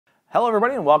Hello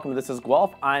everybody and welcome to This is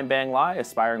Guelph. I'm Bang Lai,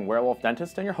 aspiring werewolf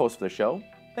dentist and your host for the show.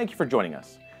 Thank you for joining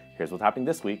us. Here's what's happening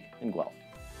this week in Guelph.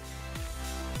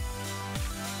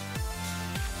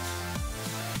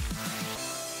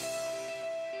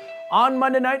 On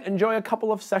Monday night, enjoy a couple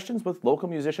of sessions with local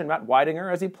musician Matt Weidinger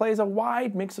as he plays a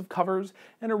wide mix of covers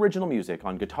and original music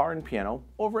on guitar and piano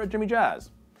over at Jimmy Jazz.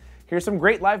 Here's some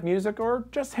great live music or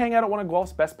just hang out at one of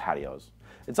Guelph's best patios.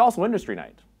 It's also industry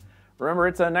night. Remember,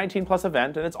 it's a 19+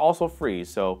 event and it's also free,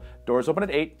 so doors open at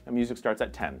 8 and music starts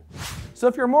at 10. So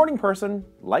if you're a morning person,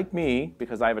 like me,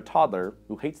 because I have a toddler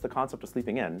who hates the concept of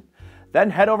sleeping in,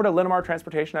 then head over to Linamar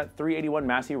Transportation at 381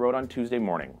 Massey Road on Tuesday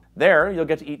morning. There, you'll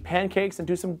get to eat pancakes and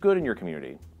do some good in your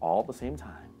community, all at the same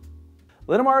time.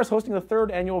 Linamar is hosting the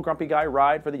 3rd annual Grumpy Guy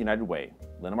Ride for the United Way.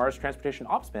 Linamar's Transportation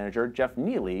Ops Manager, Jeff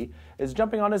Neely, is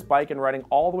jumping on his bike and riding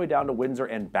all the way down to Windsor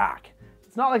and back.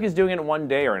 It's not like he's doing it in one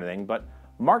day or anything, but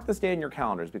mark this day in your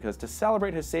calendars because to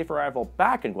celebrate his safe arrival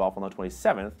back in Guelph on the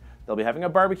 27th, they'll be having a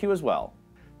barbecue as well.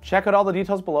 Check out all the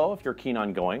details below if you're keen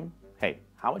on going. Hey,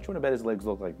 how much you want to bet his legs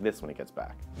look like this when he gets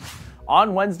back?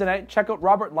 On Wednesday night, check out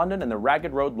Robert London and the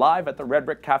Ragged Road live at the Red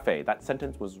Brick Cafe. That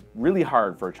sentence was really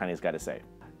hard for a Chinese guy to say.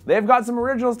 They've got some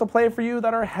originals to play for you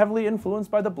that are heavily influenced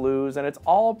by the blues, and it's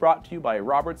all brought to you by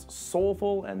Robert's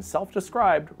soulful and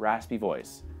self-described raspy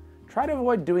voice. Try to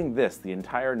avoid doing this the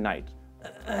entire night.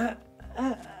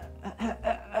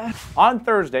 On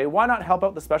Thursday, why not help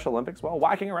out the Special Olympics while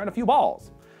whacking around a few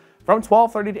balls? From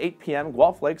 12:30 to 8 p.m.,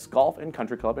 Guelph Lakes Golf and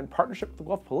Country Club, in partnership with the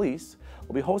Guelph Police,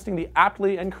 will be hosting the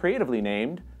aptly and creatively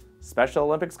named Special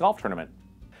Olympics Golf Tournament.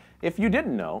 If you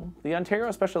didn't know, the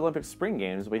Ontario Special Olympics Spring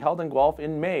Games will be held in Guelph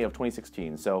in May of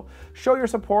 2016, so show your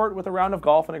support with a round of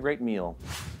golf and a great meal.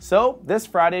 So, this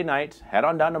Friday night, head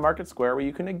on down to Market Square where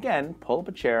you can again pull up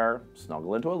a chair,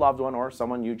 snuggle into a loved one or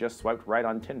someone you just swiped right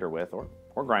on Tinder with or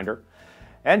Grindr,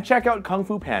 and check out Kung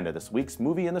Fu Panda, this week's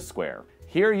movie in the square.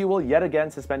 Here you will yet again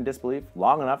suspend disbelief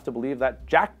long enough to believe that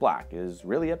Jack Black is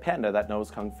really a panda that knows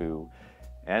Kung Fu,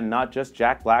 and not just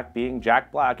Jack Black being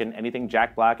Jack Black in anything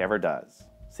Jack Black ever does.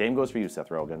 Same goes for you, Seth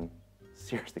Rogen.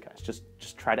 Seriously guys,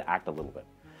 just try to act a little bit.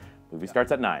 Movie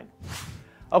starts at 9.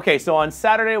 Okay, so on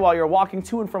Saturday, while you're walking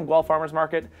to and from Guelph Farmers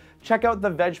Market, check out the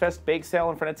Veg Fest bake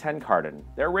sale in front of 10 Carden.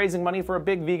 They're raising money for a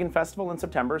big vegan festival in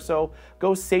September, so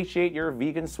go satiate your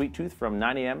vegan sweet tooth from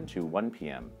 9 a.m. to 1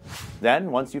 p.m.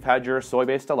 Then, once you've had your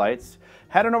soy-based delights,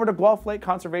 head on over to Guelph Lake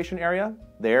Conservation Area.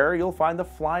 There, you'll find the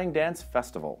Flying Dance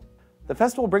Festival. The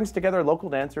festival brings together local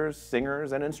dancers,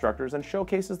 singers, and instructors and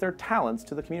showcases their talents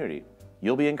to the community.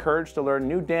 You'll be encouraged to learn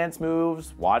new dance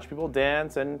moves, watch people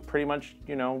dance, and pretty much,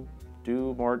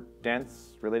 do more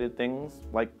dance-related things,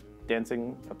 like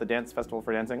dancing at the dance festival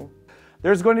for dancing.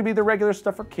 There's going to be the regular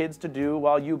stuff for kids to do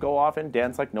while you go off and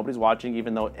dance like nobody's watching,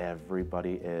 even though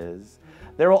everybody is.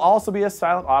 There will also be a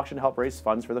silent auction to help raise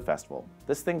funds for the festival.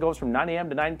 This thing goes from 9 a.m.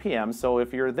 to 9 p.m., so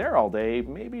if you're there all day,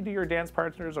 maybe do your dance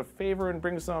partners a favor and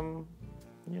bring some,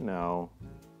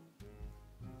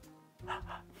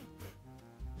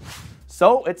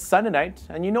 So, it's Sunday night,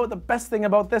 and you know what the best thing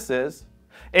about this is?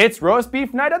 It's roast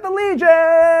beef night at the Legion!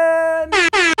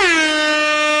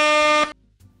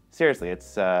 Seriously,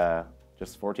 it's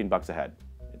just $14 a head.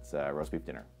 It's roast beef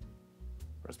dinner.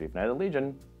 Roast beef night at the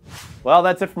Legion. Well,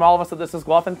 that's it from all of us at This is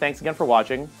Guelph, and thanks again for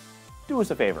watching. Do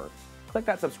us a favor. Click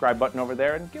that subscribe button over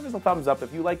there and give us a thumbs up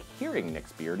if you like hearing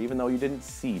Nick's beard, even though you didn't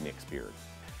see Nick's beard.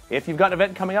 If you've got an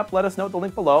event coming up, let us know at the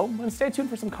link below, and stay tuned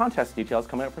for some contest details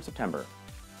coming up for September.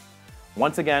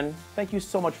 Once again, thank you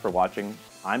so much for watching.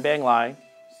 I'm Bang Lai.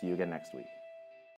 See you again next week.